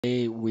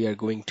Today we are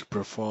going to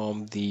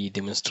perform the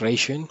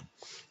demonstration,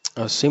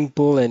 a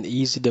simple and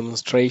easy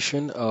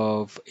demonstration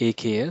of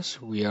AKS.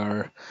 We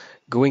are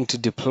going to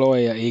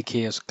deploy a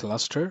AKS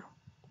cluster,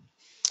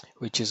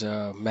 which is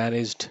a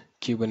managed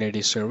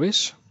Kubernetes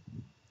service,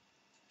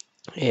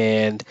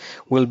 and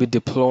we'll be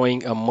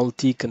deploying a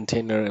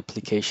multi-container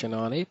application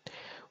on it,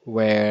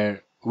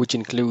 which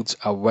includes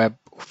a web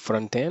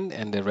front end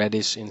and a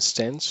Redis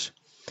instance,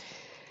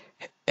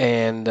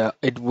 and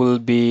it will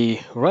be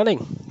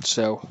running.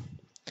 So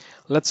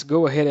let's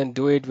go ahead and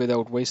do it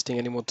without wasting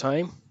any more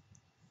time.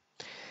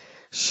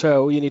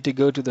 So you need to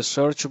go to the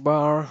search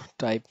bar,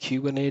 type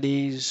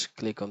Kubernetes,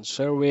 click on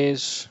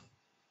service,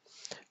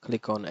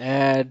 click on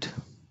add.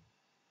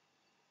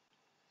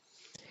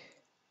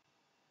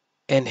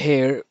 And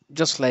here,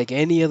 just like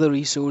any other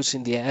resource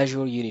in the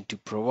Azure, you need to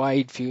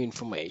provide few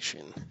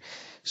information.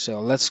 So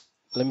let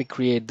me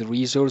create the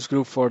resource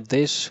group for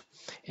this,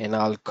 and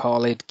I'll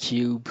call it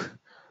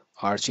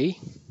kube-rg.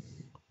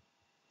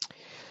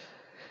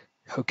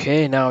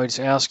 Okay, now it's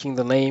asking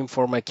the name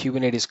for my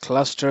Kubernetes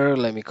cluster.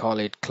 Let me call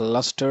it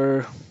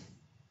cluster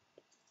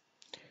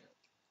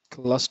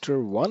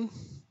 1.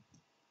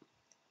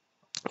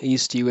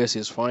 East US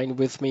is fine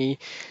with me.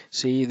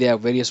 See, there are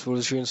various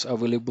versions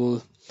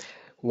available.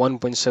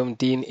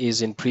 1.17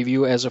 is in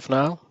preview as of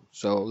now.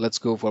 So let's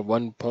go for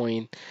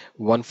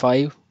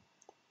 1.15.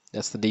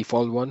 That's the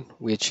default one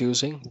we're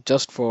choosing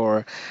just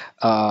for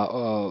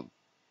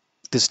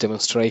this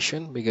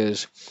demonstration,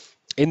 because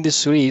in this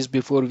series,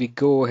 before we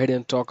go ahead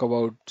and talk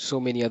about so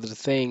many other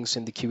things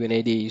in the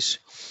Kubernetes,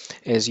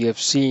 as you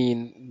have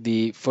seen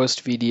the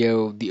first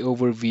video, the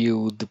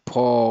overview, the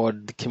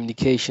pod, the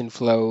communication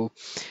flow,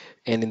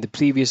 and in the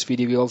previous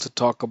video we also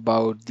talk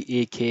about the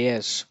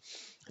AKS.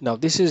 Now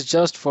this is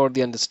just for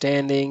the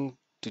understanding,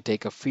 to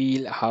take a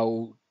feel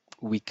how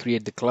we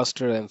create the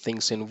cluster and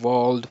things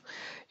involved,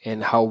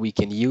 and how we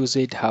can use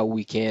it, how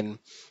we can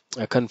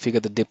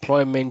configure the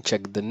deployment,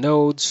 check the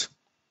nodes.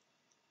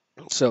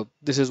 So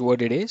this is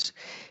what it is,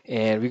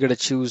 and we're going to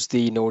choose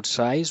the node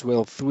size.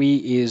 Well, 3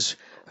 is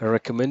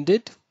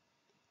recommended,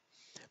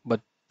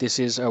 but this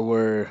is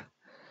our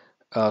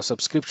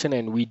subscription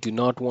and we do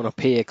not want to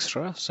pay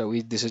extra, so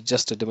this is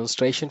just a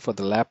demonstration for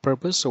the lab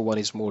purpose, so 1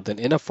 is more than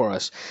enough for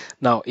us.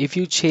 Now if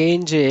you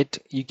change it,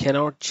 you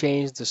cannot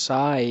change the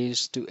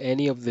size to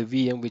any of the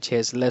VM which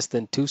has less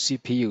than 2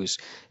 CPUs,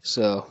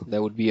 so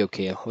that would be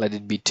okay. Let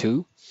it be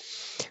 2.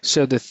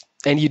 So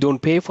and you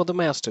don't pay for the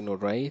master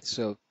node, right?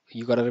 So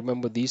you got to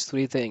remember these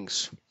 3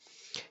 things.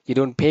 You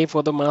don't pay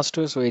for the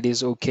master, so it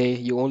is okay.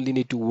 You only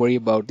need to worry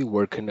about the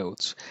worker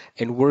nodes.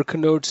 And worker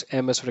nodes,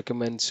 MS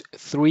recommends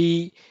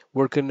 3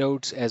 worker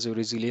nodes as a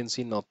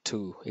resiliency, not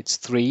 2. It's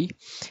 3,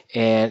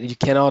 and you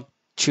cannot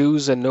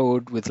choose a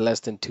node with less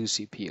than 2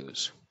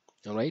 CPUs.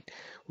 All right,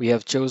 we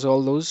have chose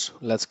all those.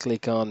 Let's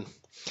click on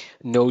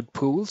node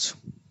pools.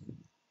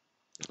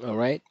 All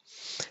right,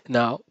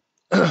 now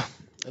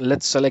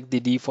let's select the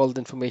default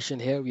information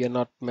here. We are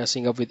not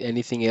messing up with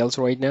anything else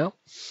right now.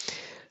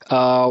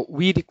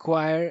 We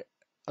require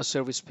a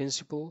service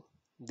principal.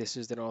 This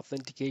is an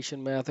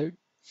authentication method,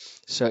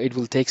 so it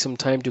will take some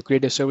time to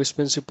create a service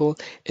principal.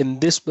 In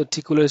this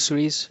particular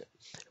series,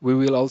 we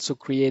will also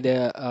create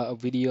a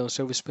video on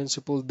service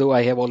principal, though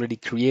I have already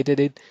created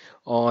it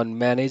on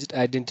managed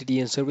identity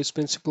and service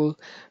principal.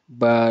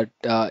 But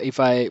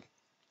if I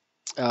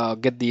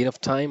get the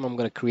enough time, I'm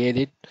going to create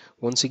it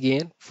once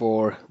again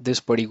for this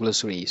particular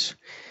series.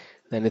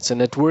 Then it's a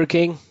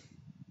networking.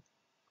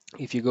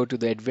 If you go to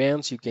the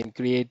advanced, you can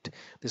create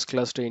this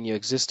cluster in your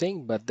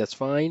existing, but that's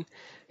fine.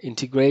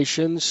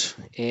 Integrations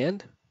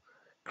and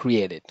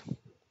create it.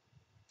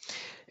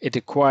 It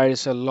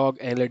requires a log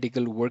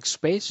analytical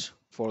workspace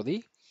for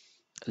the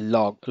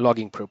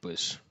logging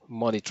purpose,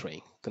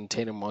 monitoring,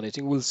 container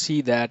monitoring. We'll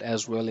see that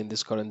as well in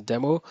this current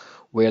demo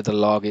where the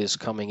log is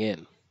coming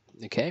in.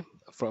 Okay,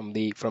 from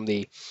the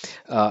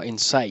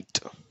insight,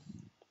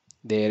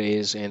 there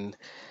is an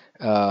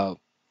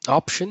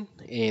option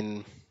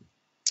in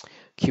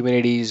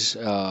Kubernetes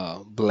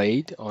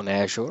Blade on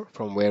Azure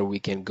from where we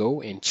can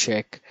go and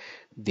check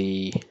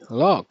the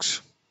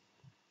logs,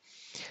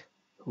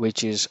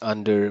 which is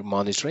under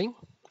monitoring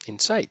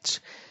insights.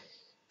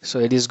 So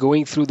it is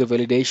going through the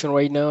validation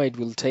right now. It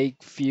will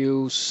take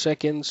few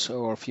seconds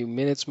or a few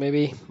minutes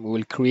maybe. We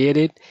will create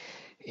it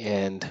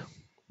and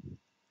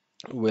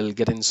we'll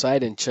get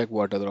inside and check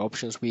what other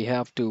options we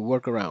have to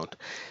work around.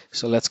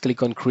 So let's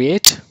click on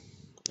create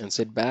and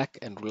sit back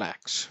and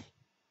relax.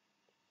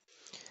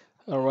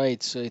 All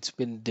right, so it's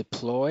been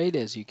deployed,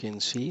 as you can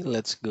see.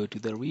 Let's go to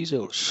the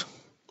resource.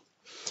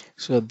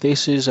 So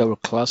this is our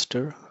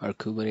cluster, our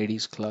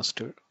Kubernetes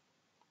cluster.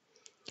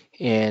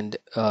 And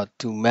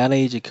to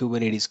manage a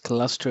Kubernetes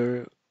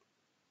cluster,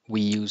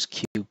 we use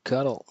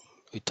kubectl.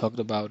 We talked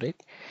about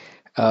it.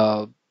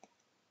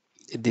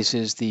 This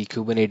is the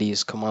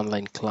Kubernetes command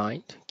line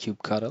client,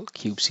 kubectl,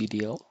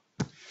 kubectl.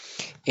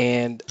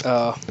 And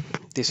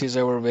this is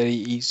our very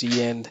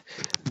easy and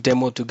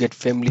demo to get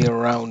familiar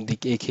around the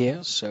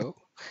AKS. So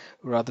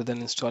rather than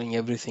installing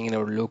everything in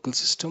our local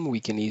system, we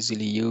can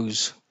easily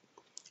use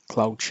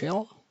Cloud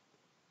Shell.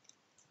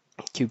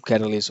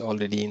 kubectl is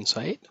already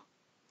inside.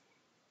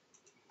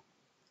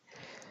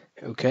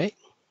 Okay,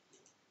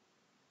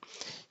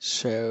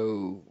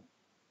 so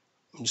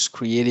I'm just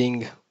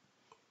creating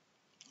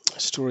a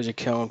storage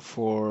account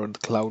for the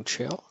Cloud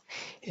Shell,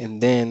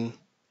 and then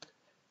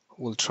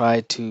we'll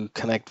try to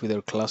connect with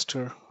our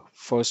cluster.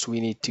 First, we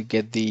need to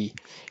get the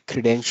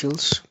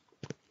credentials,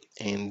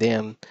 and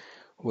then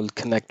we'll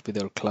connect with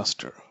our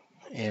cluster,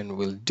 and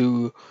we'll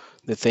do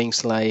the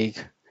things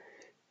like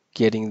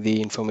getting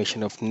the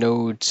information of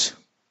nodes,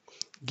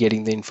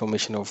 getting the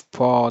information of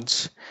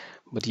pods.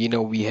 But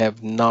we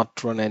have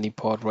not run any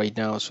pod right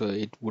now, so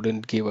it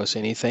wouldn't give us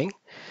anything.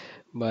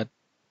 But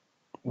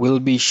we'll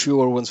be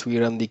sure once we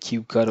run the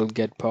kubectl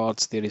get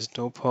pods, there is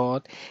no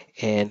pod.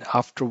 And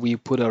after we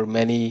put our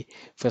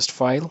manifest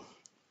file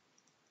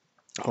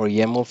or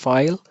YAML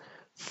file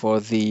for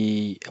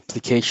the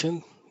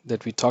application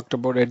that we talked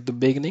about at the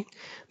beginning,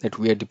 that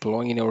we are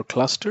deploying in our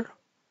cluster,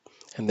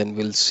 and then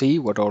we'll see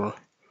what our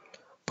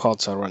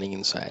pods are running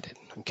inside it.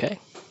 Okay.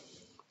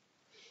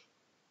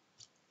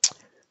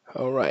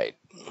 All right.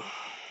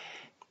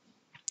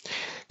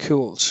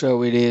 Cool.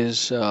 So it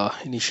is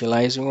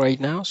initializing right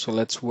now. So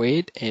let's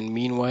wait. And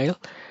meanwhile,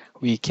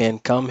 we can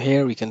come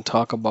here. We can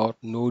talk about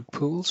node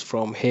pools.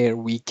 From here,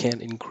 we can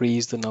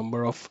increase the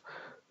number of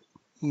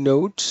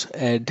nodes,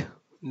 add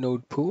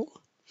node pool.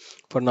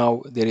 For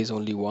now, there is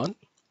only one.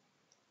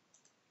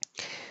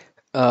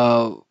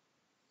 Uh,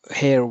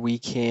 Here we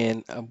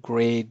can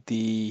upgrade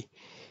the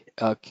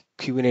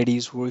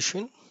Kubernetes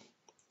version.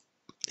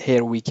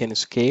 Here we can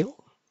scale.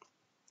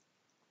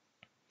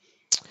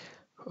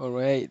 All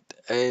right.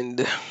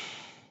 And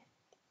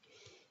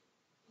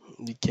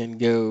you can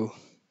go,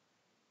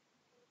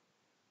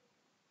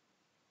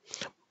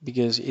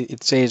 because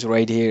it says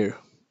right here,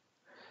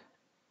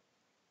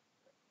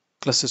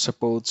 cluster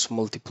supports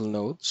multiple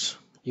nodes.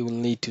 You will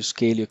need to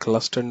scale your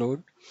cluster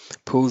node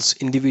pools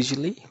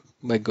individually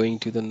by going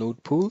to the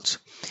node pools.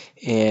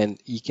 And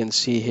you can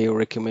see here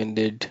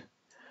recommended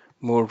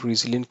more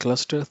resilient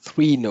cluster,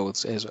 3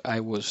 nodes as I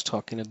was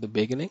talking at the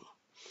beginning.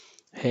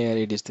 Here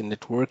it is the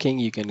networking.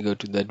 You can go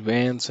to the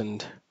advanced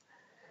and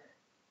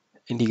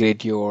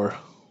integrate your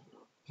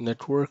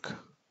network.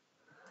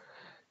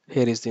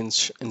 Here is the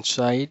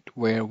insight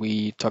where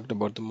we talked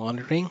about the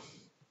monitoring.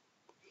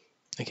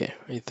 Okay,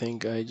 I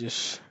think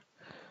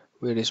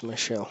where is my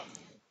shell?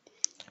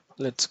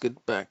 Let's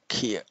get back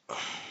here.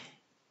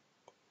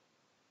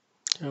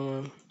 Come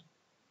on.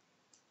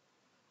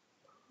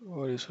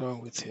 What is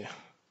wrong with you?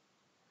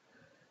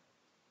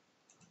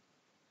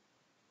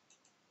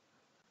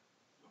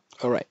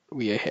 All right,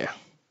 we are here.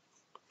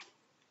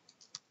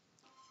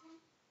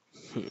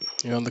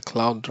 You're on the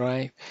cloud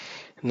drive.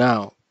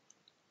 Now,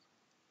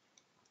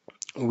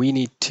 we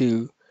need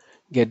to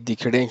get the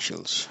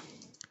credentials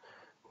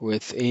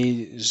with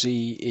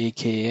Azure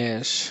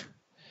AKS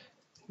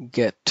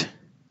get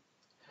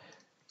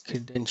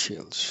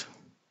credentials.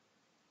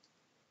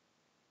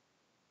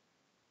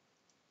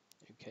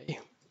 Okay.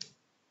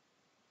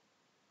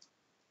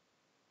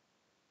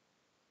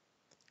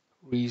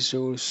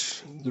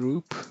 Resource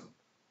group.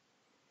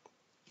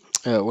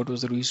 What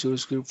was the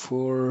resource group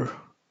for?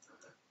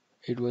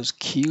 It was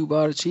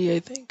kuberg, I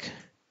think.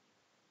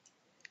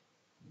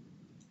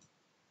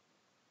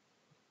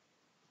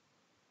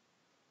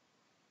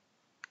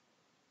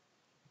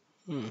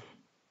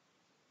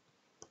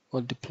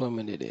 What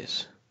deployment it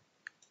is?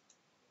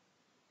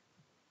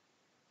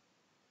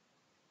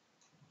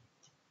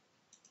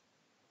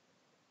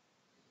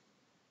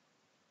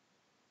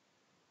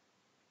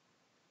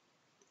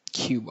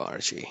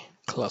 Kuberg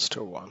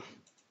cluster 1.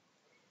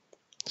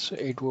 So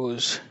it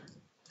was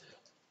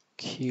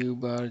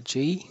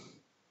kuberg,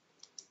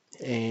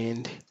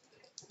 and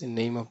the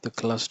name of the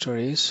cluster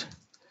is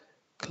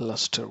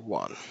cluster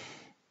 1.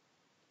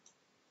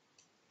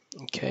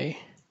 Okay.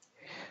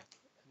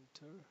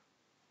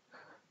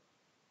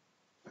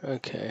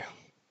 Okay.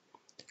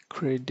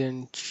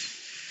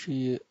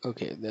 Credential.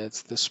 Okay,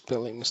 that's the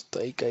spelling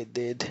mistake I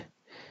did.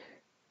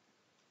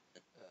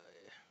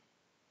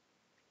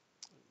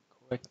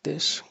 Correct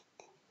this.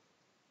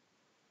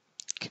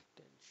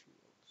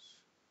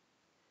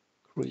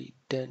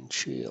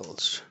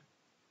 Credentials.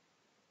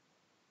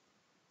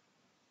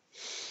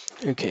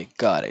 Okay,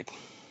 got it.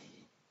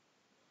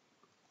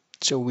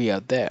 So we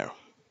are there.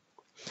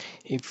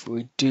 If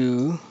we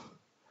do,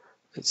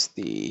 it's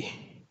the,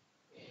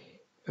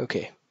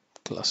 okay,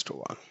 cluster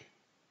 1.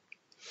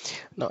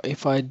 Now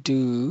if I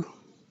do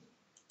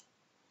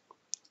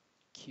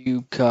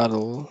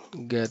kubectl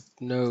get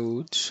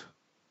nodes,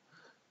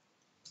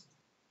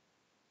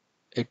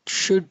 it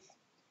should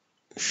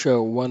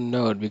show one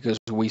node because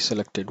we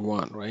selected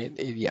one, right?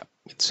 Yeah,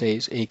 it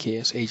says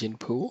AKS agent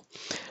pool,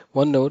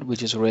 one node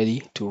which is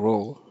ready to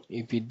roll.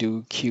 If we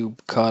do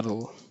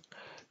kubectl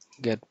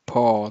get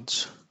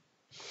pods,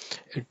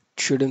 it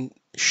shouldn't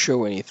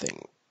show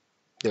anything.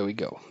 There we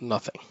go,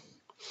 nothing.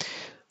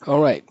 All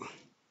right,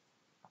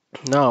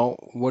 now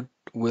what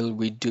will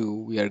we do?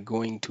 We are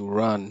going to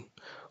run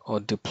or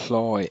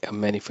deploy a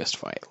manifest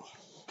file.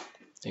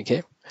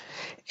 Okay,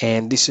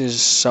 And this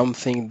is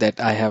something that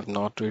I have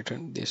not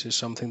written. This is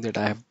something that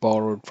I have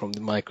borrowed from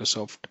the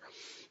Microsoft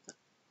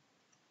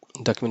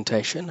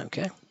documentation.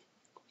 Okay,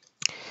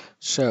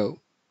 so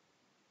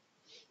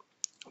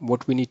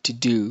what we need to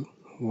do,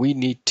 we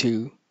need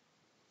to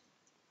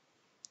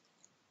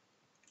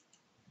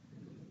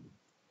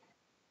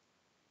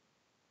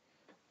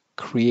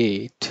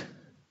create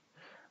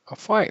a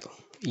file,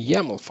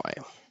 YAML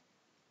file,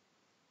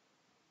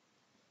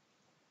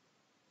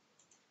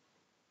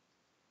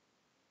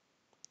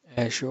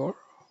 Azure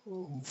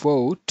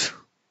vote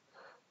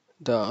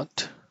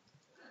dot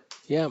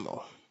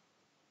YAML,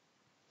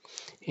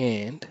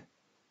 and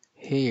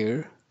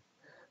here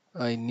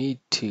I need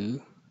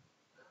to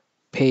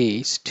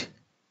paste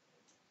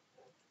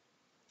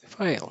the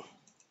file.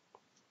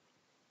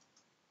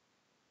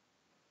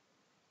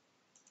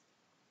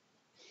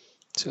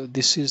 So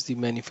this is the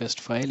manifest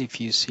file. If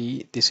you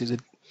see, this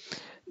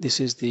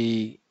is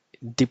the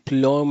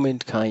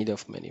deployment kind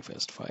of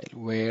manifest file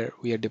where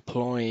we are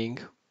deploying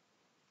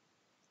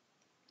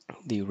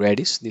the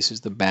Redis. This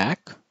is the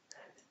back,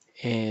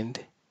 and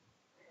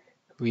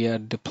we are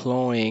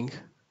deploying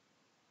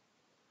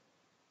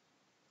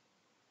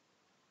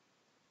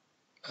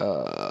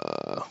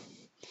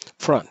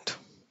front.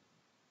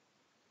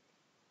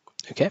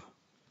 Okay,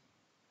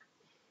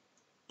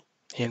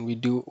 and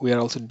we are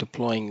also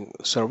deploying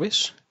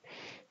service.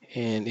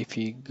 And if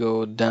you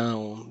go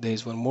down, there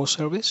is one more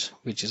service,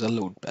 which is a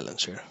load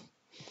balancer.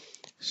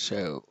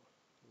 So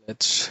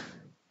let's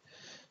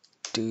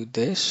do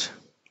this,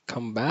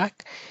 come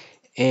back,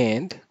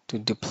 and to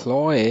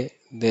deploy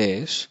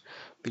this,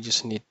 we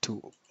just need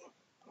to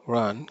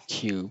run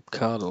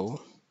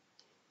kubectl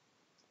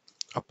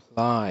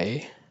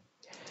apply,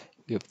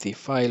 give the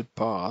file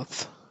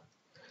path,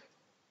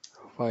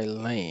 file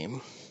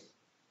name,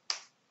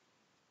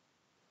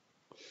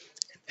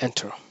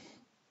 enter.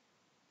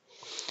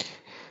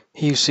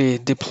 You see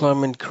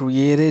deployment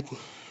created,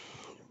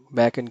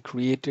 backend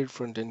created,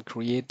 frontend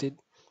created.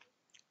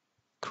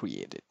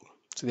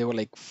 So there were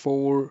like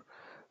four.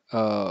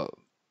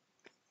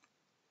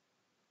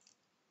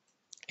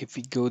 If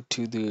we go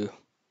to the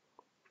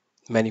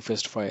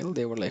manifest file,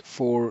 there were like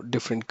four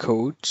different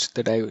codes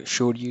that I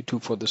showed you, two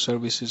for the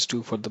services,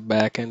 two for the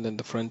backend and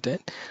the front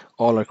end.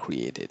 All are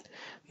created.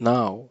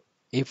 Now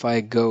if I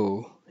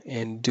go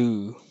and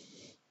do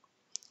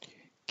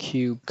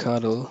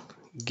kubectl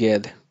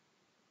get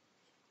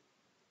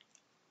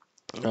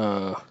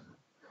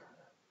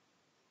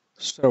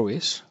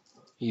service,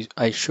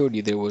 I showed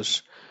you there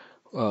was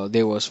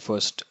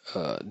first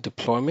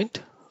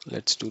deployment.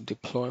 Let's do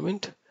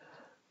deployment.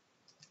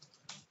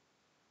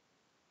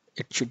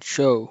 It should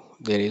show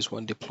there is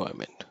one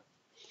deployment.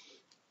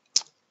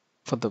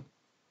 For the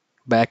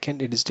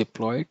backend it is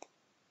deployed,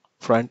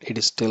 front it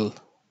is still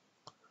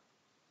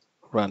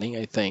running.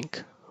 I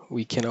think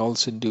we can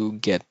also do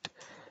get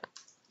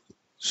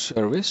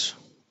service.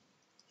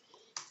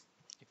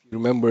 If you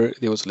remember,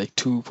 there was like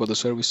two for the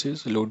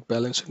services, load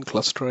balance and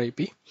cluster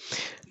IP.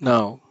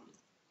 Now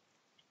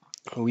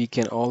we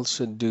can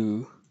also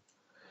do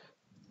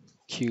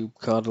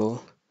kubectl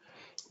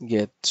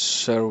get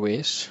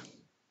service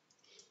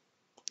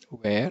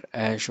where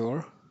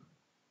Azure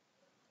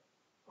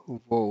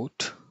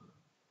vote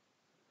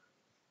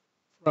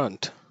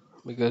front,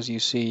 because you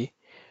see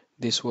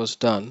this was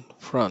done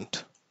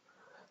front,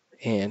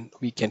 and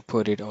we can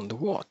put it on the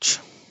watch.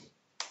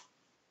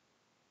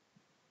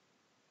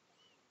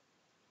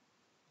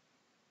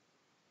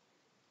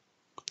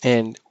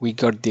 And we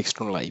got the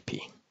external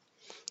IP.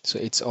 So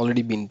it's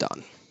already been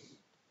done.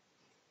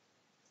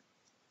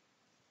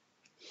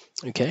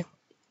 Okay.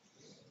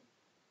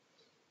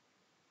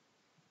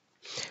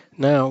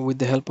 Now with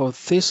the help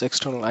of this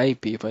external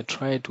IP, if I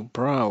try to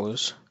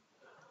browse,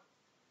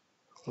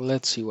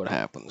 let's see what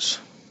happens.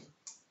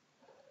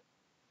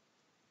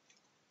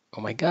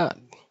 Oh my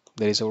God,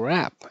 there is a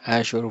app,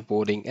 Azure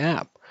voting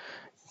app.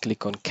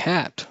 Click on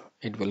cat,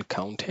 it will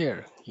count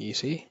here. You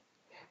see,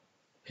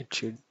 it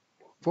should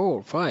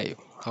 4, 5.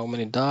 How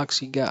many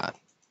docs you got?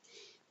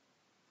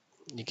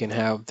 You can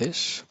have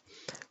this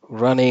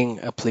running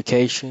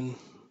application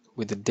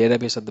with the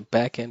database at the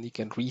back end. You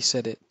can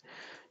reset it.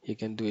 You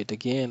can do it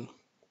again.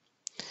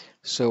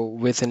 So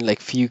within like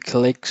few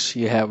clicks,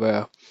 you have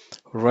a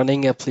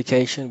running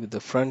application with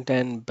the front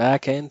end,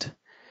 back end,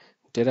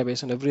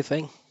 database and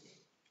everything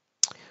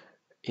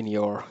in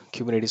your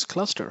Kubernetes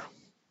cluster.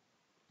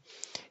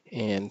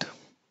 And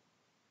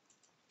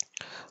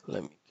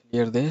let me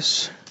clear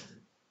this.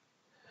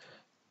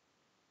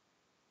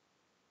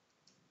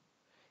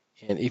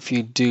 And if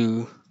you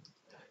do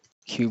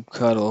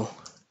kubectl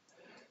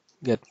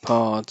get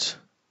pods,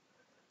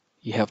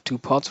 you have 2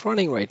 pods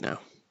running right now.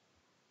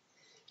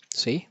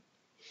 See?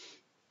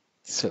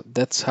 So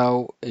that's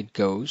how it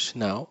goes.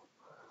 Now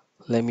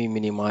let me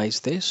minimize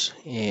this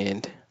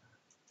and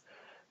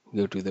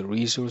go to the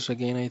resource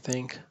again. I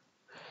think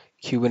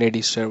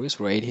Kubernetes service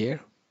right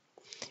here,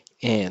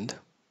 and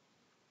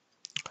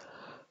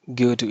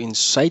go to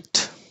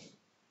insights,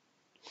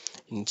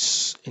 I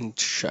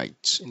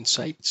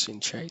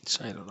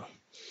don't know.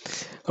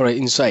 All right,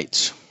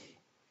 insights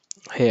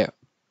here.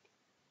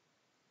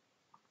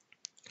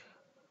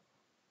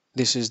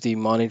 This is the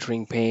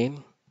monitoring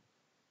pane,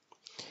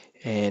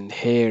 and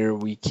here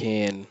we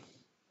can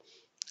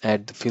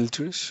add the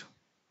filters.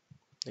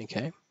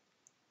 Okay,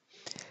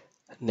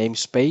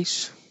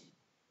 namespace.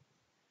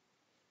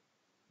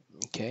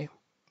 Okay,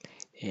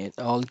 and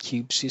all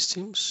kube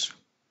systems.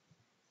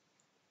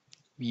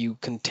 View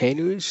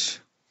containers.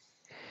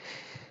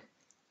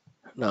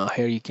 Now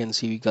here you can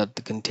see we got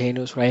the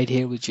containers right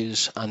here, which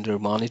is under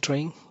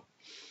monitoring.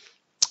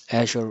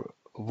 Azure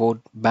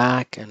vote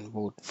back and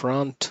vote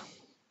front,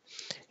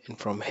 and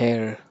from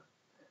here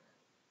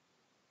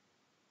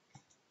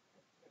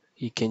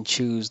you can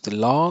choose the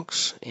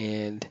logs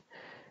and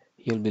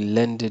you'll be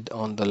landed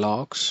on the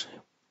logs.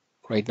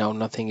 Right now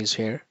nothing is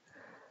here,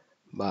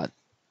 but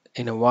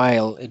in a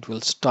while it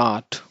will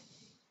start.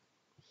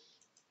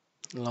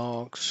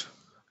 Logs,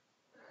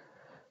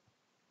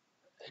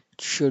 it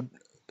should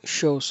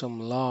show some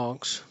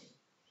logs.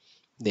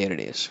 There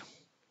it is.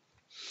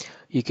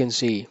 You can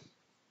see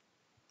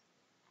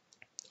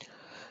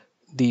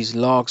these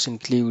logs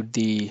include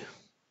the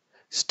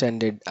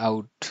standard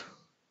out,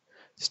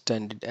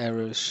 standard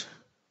errors.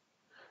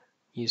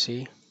 You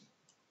see,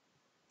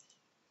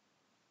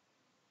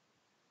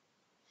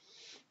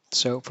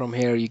 so from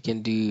here you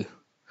can do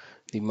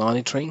the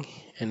monitoring.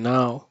 And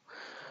now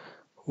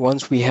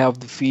once we have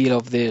the feel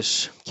of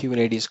this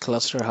Kubernetes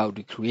cluster, how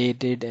to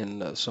create it,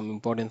 and some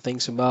important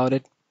things about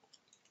it,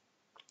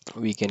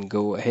 we can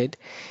go ahead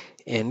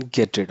and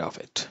get rid of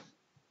it.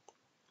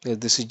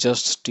 This is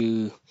just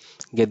to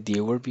get the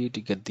overview,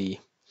 to get the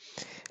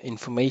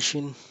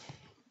information,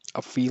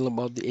 a feel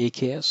about the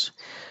AKS.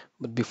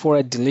 But before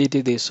I delete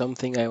it, there's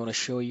something I want to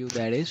show you,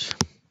 that is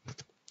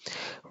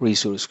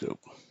resource group.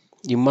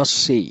 You must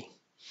see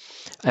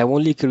I've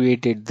only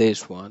created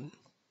this one,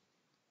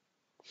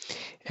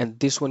 and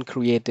this one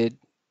created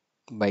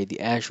by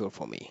the Azure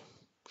for me.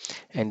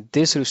 And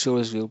this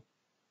resource group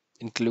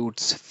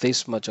includes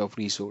this much of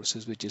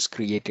resources which is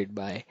created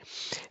by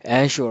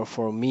Azure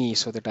for me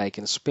so that I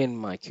can spin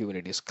my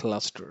Kubernetes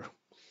cluster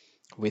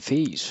with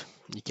ease.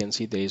 You can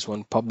see there is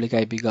one public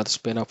IP got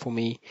spin up for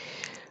me,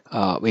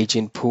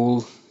 agent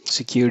pool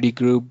security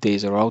group, there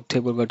is a route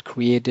table got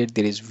created,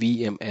 there is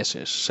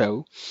VMSS.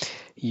 So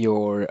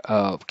your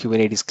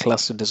Kubernetes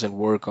cluster doesn't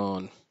work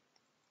on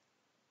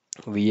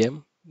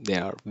VM,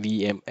 there are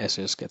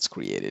VMSS gets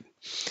created.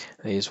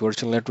 There is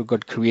virtual network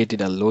got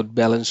created, a load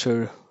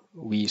balancer,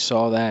 we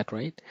saw that,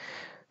 right?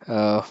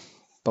 uh,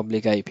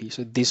 Public IP.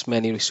 So this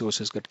many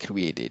resources got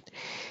created,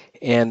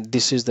 and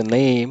this is the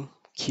name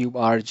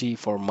kuberg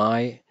for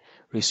my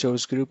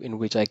resource group in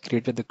which I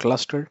created the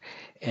cluster,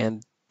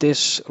 and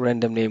this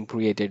random name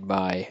created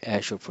by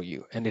Azure for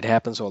you. And it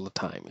happens all the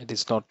time. It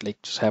is not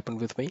like just happened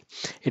with me.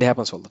 It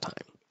happens all the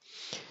time.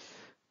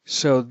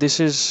 So this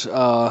is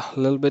a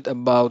little bit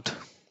about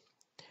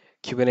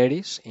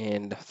Kubernetes,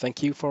 and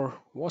thank you for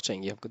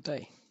watching. You have a good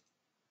day.